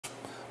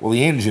Well,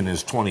 the engine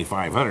is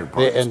 2,500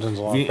 parts. The engine's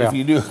long. If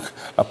you do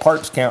a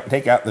parts count,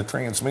 take out the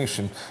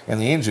transmission and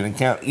the engine and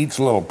count each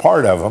little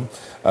part of them,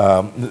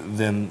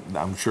 then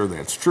I'm sure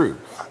that's true.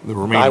 The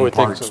remaining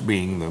parts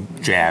being the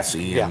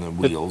chassis and the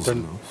wheels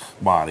and the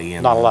body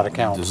and not a lot the of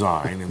count.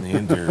 design and the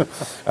interior.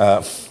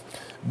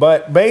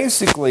 But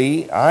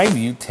basically, I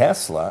view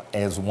Tesla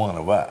as one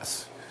of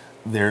us.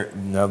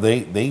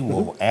 They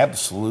will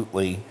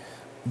absolutely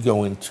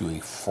go into a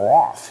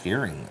froth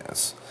hearing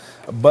this.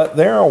 But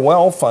they're a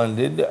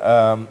well-funded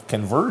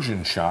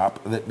conversion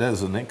shop that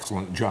does an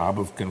excellent job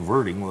of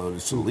converting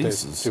Lotus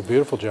Elises. They do a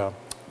beautiful job.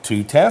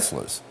 To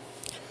Teslas.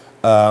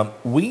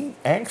 We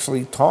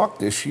actually talked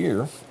this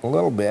year a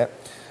little bit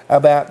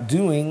about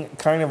doing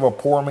kind of a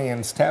poor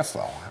man's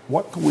Tesla.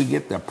 What could we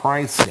get the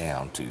price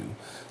down to,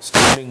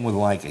 starting with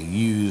like a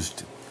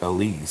used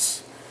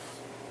Elise?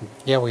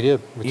 Yeah, we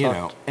did. We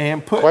talked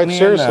and putting quite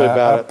seriously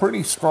about a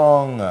pretty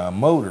strong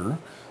motor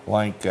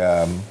like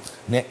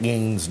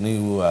NetGain's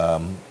new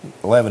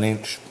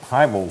 11-inch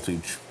high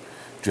voltage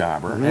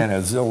jobber and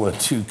a Zilla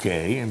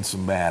 2K and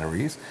some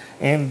batteries,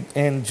 and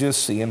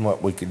just seeing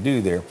what we could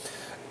do there.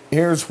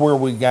 Here's where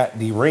we got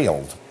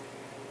derailed: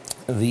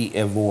 the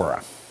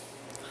Evora.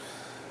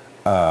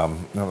 Now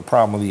the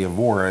problem with the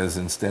Evora is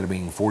instead of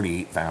being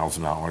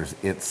 $48,000,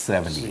 it's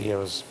 $70,000. Yeah, it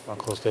was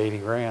close to 80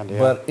 grand. Yeah.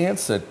 But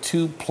it's a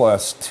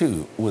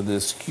 2+2 with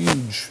this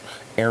huge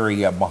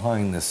area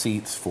behind the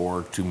seats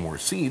for 2 more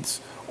seats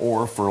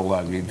or for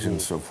luggage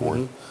and so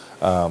forth.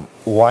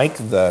 Like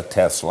the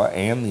Tesla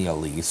and the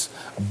Elise,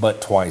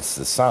 but twice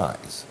the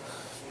size.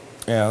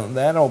 Now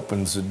that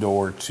opens the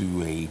door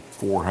to a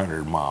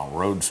 400-mile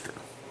roadster.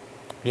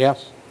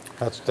 Yes.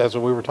 That's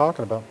what we were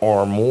talking about.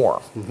 Or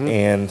more.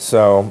 And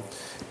so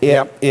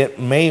it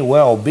may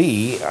well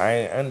be.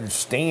 I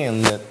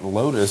understand that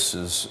Lotus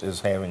is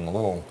having a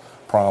little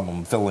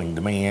problem filling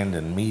demand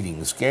and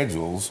meeting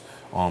schedules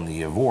on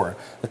the Evora.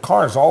 The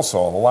car is also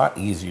a lot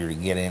easier to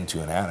get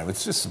into and out of.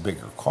 It's just a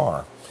bigger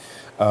car.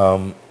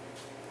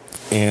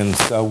 And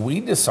so we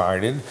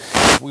decided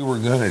if we were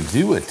going to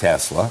do a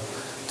Tesla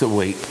to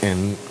wait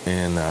and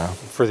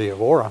for the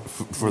Evora.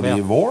 For the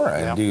Evora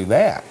and do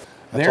that.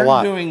 They're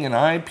doing an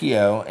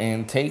IPO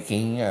and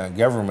taking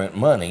government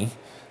money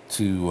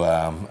to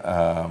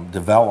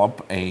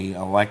develop a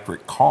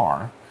electric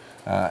car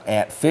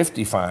at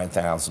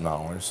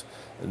 $55,000.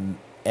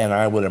 And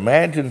I would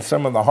imagine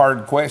some of the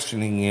hard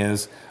questioning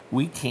is,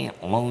 we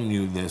can't loan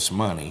you this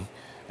money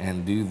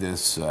and do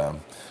this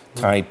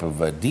type of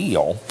a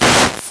deal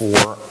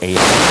for a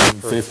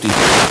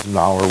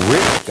 $150,000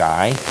 rich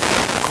guy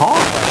car.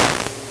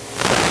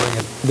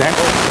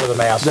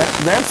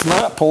 That's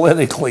not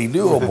politically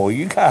doable.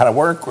 You got to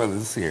work with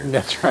us here.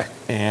 That's right.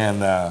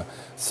 And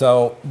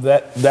so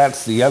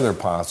that's the other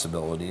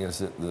possibility, is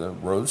that the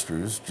Roadster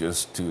is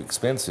just too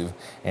expensive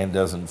and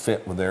doesn't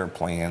fit with their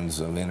plans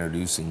of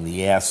introducing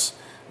the S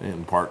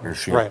in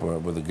partnership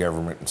with the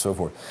government and so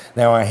forth.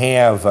 Now, I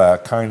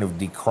have kind of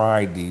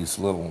decried these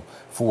little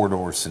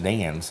 4-door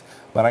sedans,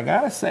 but I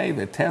got to say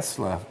the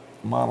Tesla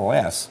Model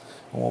S,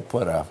 and we'll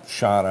put a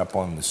shot up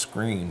on the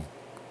screen,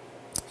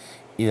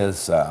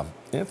 is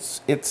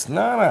it's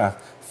not a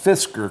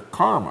Fisker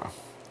Karma,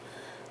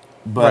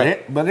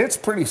 but it's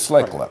pretty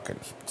slick looking.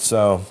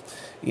 So,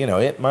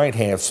 it might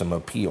have some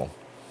appeal.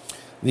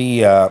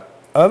 The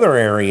other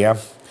area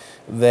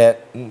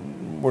that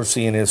we're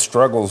seeing is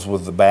struggles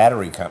with the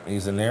battery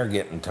companies, and they're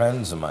getting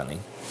tons of money.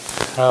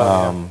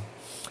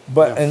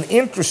 But an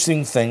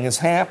interesting thing has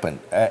happened.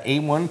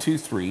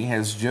 A123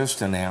 has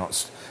just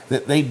announced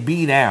that they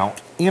beat out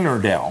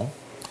Interdel.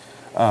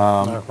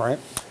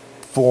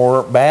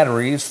 For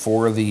batteries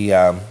for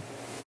the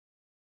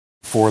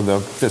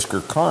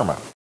Fisker Karma.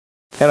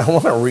 And I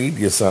want to read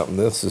you something.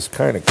 This is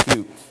kind of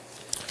cute.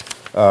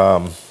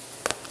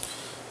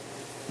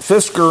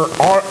 Fisker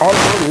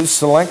Automotive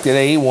selected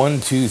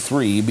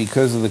A123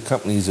 because of the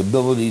company's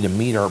ability to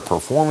meet our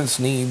performance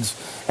needs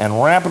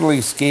and rapidly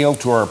scale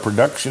to our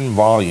production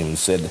volume,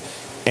 said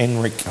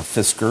Enric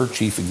Fisker,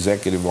 Chief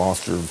Executive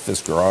Officer of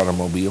Fisker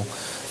Automobile.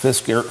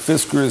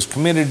 Fisker is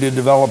committed to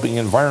developing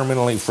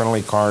environmentally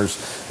friendly cars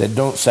that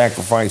don't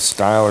sacrifice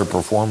style or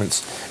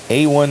performance.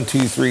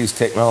 A123's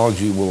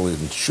technology will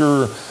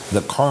ensure the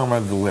Karma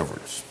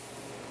delivers.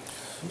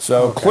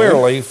 So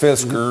clearly,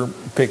 Fisker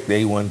picked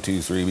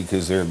A123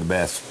 because they're the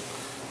best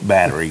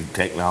battery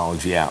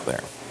technology out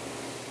there.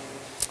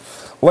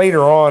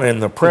 Later on in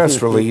the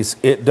press release,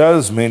 it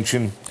does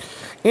mention,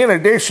 in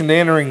addition to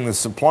entering the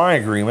supply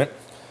agreement,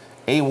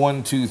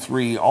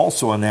 A123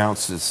 also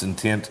announced its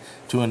intent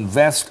to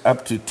invest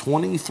up to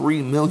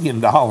 $23 million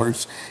in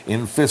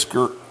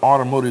Fisker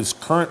Automotive's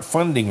current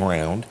funding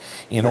round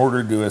in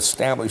order to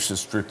establish a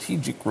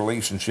strategic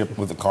relationship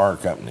with the car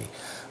company.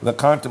 The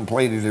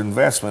contemplated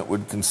investment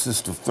would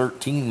consist of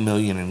 $13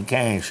 million in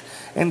cash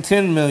and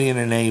 $10 million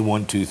in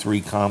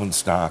A123 common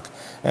stock,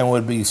 and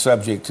would be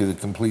subject to the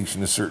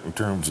completion of certain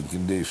terms and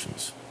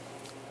conditions.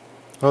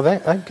 Well,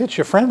 that gets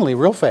you friendly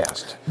real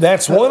fast.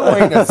 That's one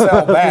way to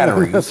sell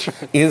batteries,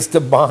 is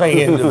to buy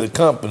into the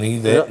company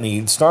that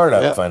needs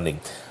startup funding.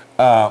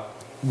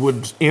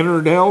 would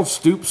Interdell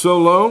stoop so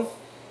low?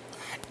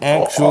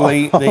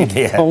 Actually, they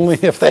did. Only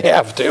if they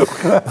have to.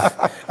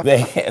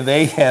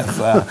 They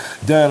have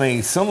done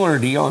a similar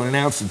deal and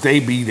announced that they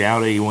beat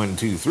out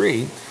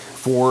A123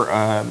 for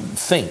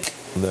Think,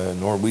 the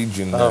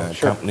Norwegian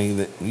company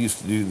that used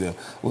to do the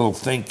little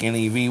Think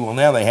NEV. Well,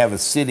 now they have a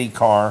city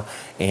car,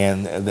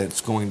 and that's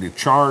going to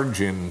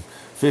charge in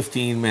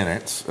 15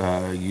 minutes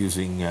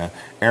using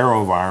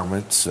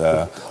AeroVironment's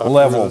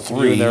level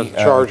 3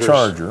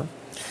 charger.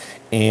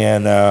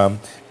 And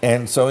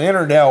so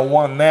Interdell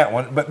won that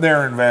one, but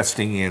they're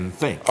investing in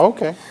Think.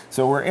 Okay.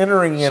 So we're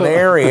entering an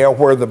area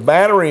where the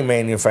battery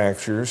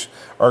manufacturers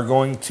are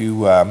going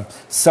to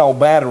sell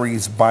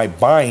batteries by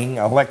buying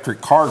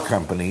electric car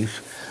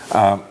companies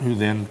who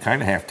then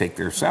kind of have to take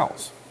their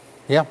cells.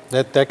 Yeah,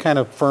 that kind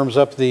of firms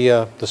up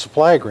the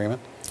supply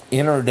agreement.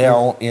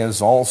 Interdell is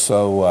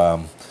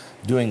also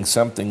doing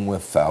something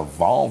with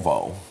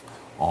Volvo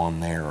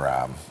on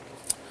their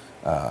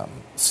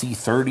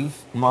C30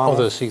 model.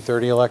 Oh, the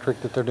C30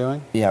 electric that they're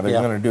doing? Yeah,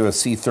 they're going to do a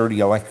C30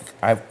 electric.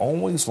 I've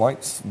always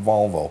liked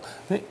Volvo.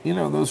 You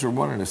know, those are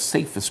one of the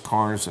safest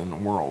cars in the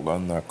world.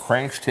 On the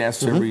crash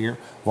tests every year,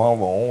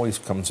 Volvo always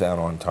comes out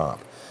on top.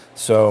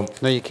 So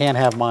no, you can't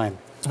have mine.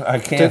 I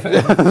can't.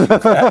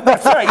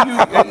 That's right.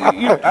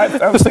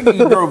 I was thinking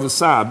you drove a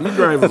Saab. You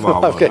drive a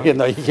Volvo. Okay,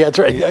 no, you can't. That's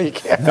right. No, you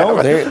can't.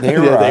 No,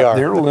 they are.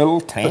 They're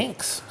little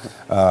tanks.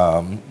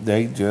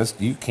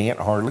 You can't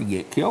hardly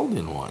get killed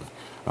in one.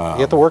 You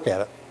have to work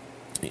at it.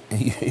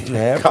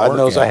 God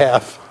knows I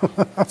have.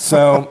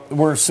 So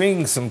we're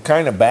seeing some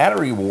kind of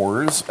battery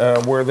wars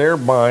where they're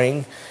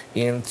buying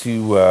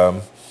into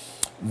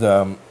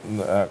the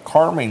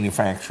car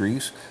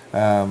manufacturers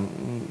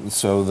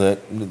so that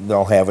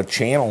they'll have a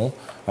channel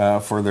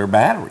for their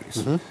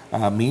batteries.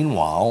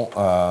 Meanwhile,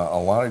 a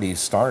lot of these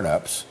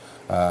startups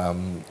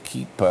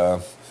keep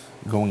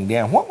going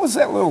down. What was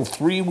that little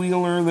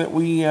three-wheeler that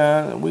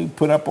we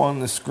put up on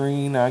the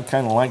screen? I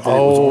kind of like that.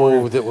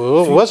 Oh, it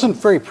wasn't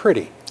very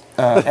pretty.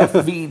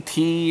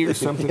 FVT or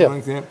something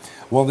like that.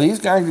 Well, these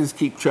guys just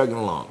keep chugging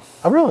along.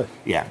 Oh, really?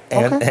 Yeah,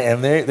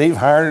 and they've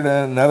hired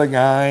another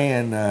guy,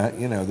 and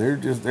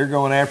they're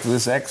going after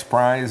this X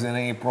Prize in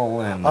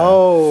April, and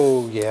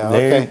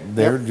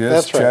they're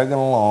just chugging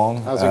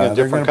along. I was thinking a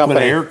they're different going to put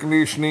company. air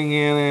conditioning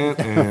in it,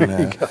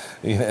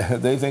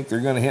 and they think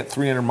they're going to hit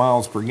 300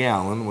 miles per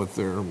gallon with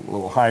their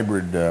little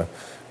hybrid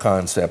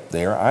concept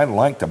there. I'd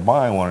like to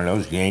buy one of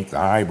those, yank the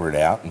hybrid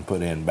out, and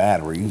put in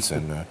batteries,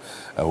 and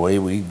away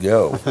we'd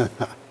go.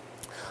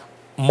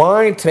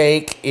 My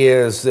take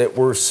is that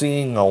we're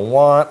seeing a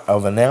lot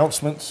of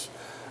announcements.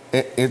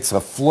 It's a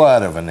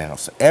flood of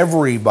announcements.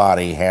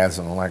 Everybody has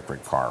an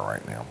electric car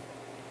right now.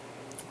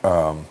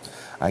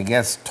 I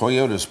guess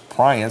Toyota's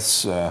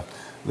Prius,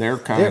 they're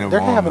kind of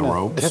on the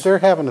ropes. They're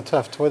having a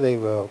tough toy.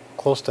 They've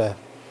close to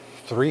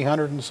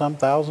 300 and some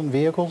thousand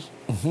vehicles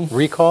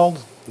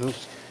recalled.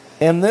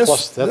 And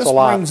this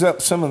brings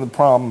up some of the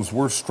problems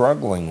we're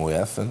struggling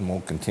with and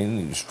will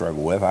continue to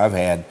struggle with. I've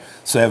had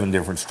 7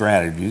 different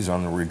strategies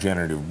on the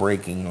regenerative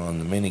braking on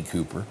the Mini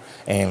Cooper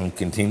and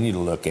continue to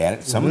look at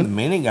it. Some of the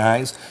Mini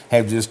guys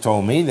have just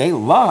told me they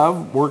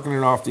love working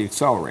it off the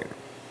accelerator.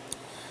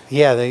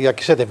 Yeah,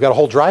 like you said, they've got a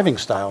whole driving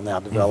style now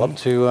developed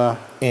to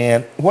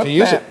and what to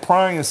use that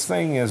Prius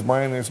thing is,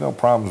 Brian, there's no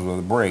problems with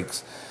the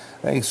brakes.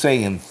 They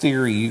say in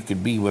theory you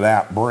could be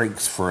without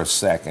brakes for a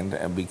second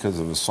because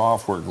of a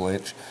software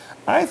glitch.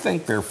 I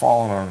think they're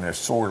falling on their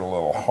sword a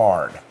little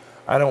hard.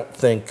 I don't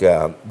think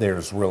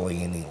there's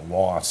really any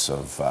loss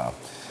of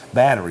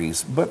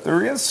batteries, but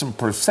there is some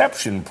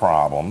perception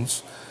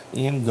problems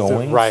in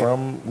going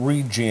from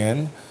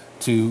regen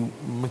to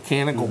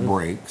mechanical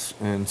brakes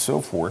and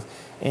so forth,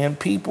 and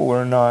people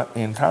are not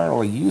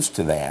entirely used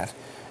to that.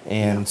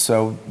 And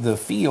so the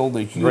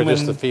human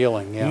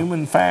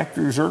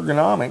factors,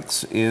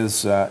 ergonomics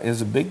is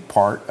a big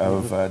part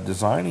of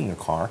designing a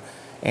car.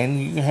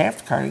 And you have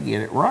to kind of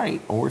get it right,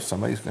 or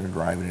somebody's going to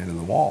drive it into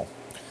the wall.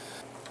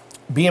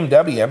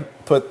 BMW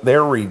put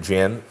their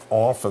regen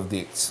off of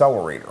the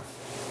accelerator,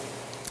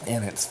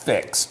 and it's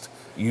fixed.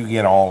 You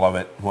get all of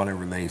it,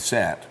 whatever they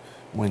set,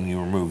 when you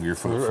remove your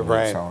foot from the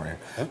accelerator.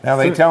 Now,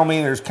 they tell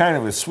me there's kind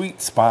of a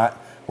sweet spot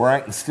where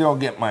I can still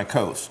get my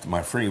coast,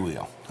 my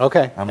freewheel.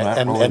 Okay,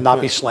 and not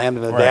be slammed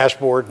in the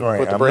dashboard and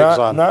put the brakes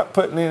on. I'm not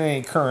putting in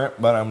any current,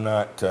 but I'm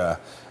not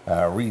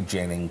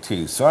regenning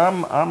too. So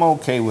I'm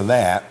okay with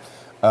that.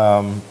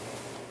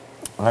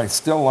 I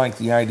still like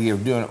the idea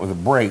of doing it with the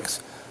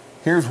brakes.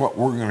 Here's what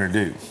we're going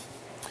to do.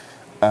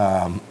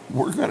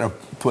 We're going to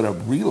put a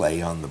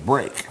relay on the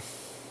brake.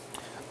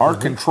 Our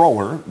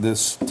controller,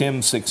 this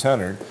TIM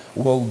 600,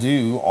 will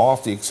do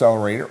off the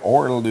accelerator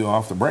or it'll do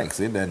off the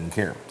brakes. It doesn't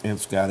care.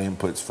 It's got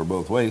inputs for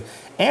both ways,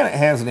 and it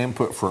has an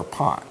input for a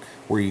pot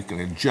where you can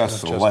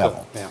adjust the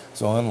level.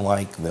 So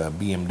unlike the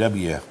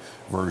BMW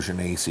version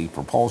AC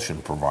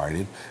propulsion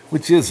provided,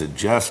 which is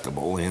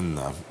adjustable in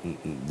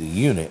the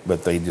unit,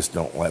 but they just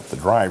don't let the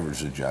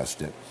drivers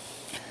adjust it.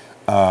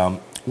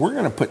 We're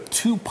going to put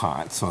 2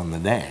 pots on the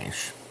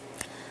dash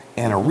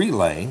and a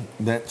relay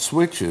that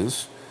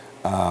switches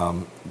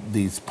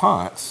these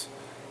pots,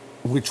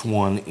 which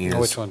one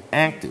is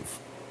active.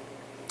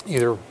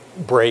 Either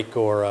brake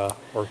or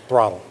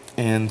throttle.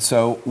 And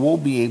so we'll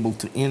be able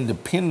to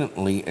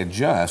independently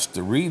adjust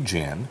the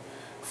regen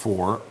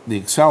for the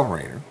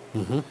accelerator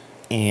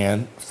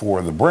and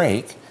for the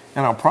brake.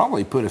 And I'll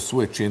probably put a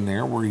switch in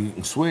there where you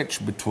can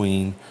switch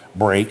between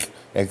brake,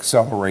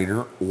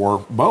 accelerator,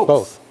 or both.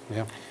 Both,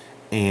 yeah.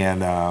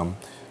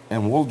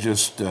 And we'll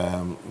just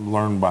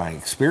learn by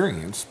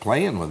experience,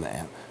 playing with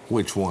that,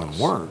 which one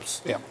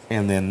works. Yeah.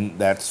 And then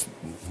that's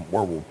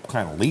where we'll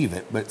kind of leave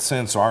it. But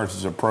since ours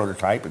is a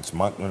prototype, it's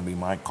going to be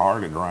my car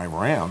to drive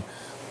around,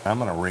 I'm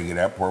going to rig it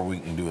up where we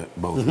can do it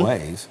both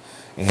ways.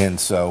 And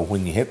so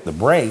when you hit the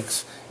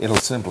brakes, it'll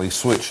simply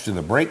switch to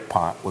the brake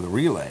pot with a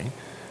relay.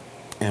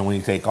 And when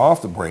you take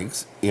off the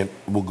brakes, it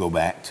will go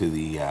back to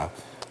the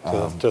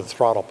to the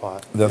throttle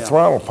pot. The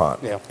throttle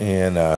pot. Yeah. And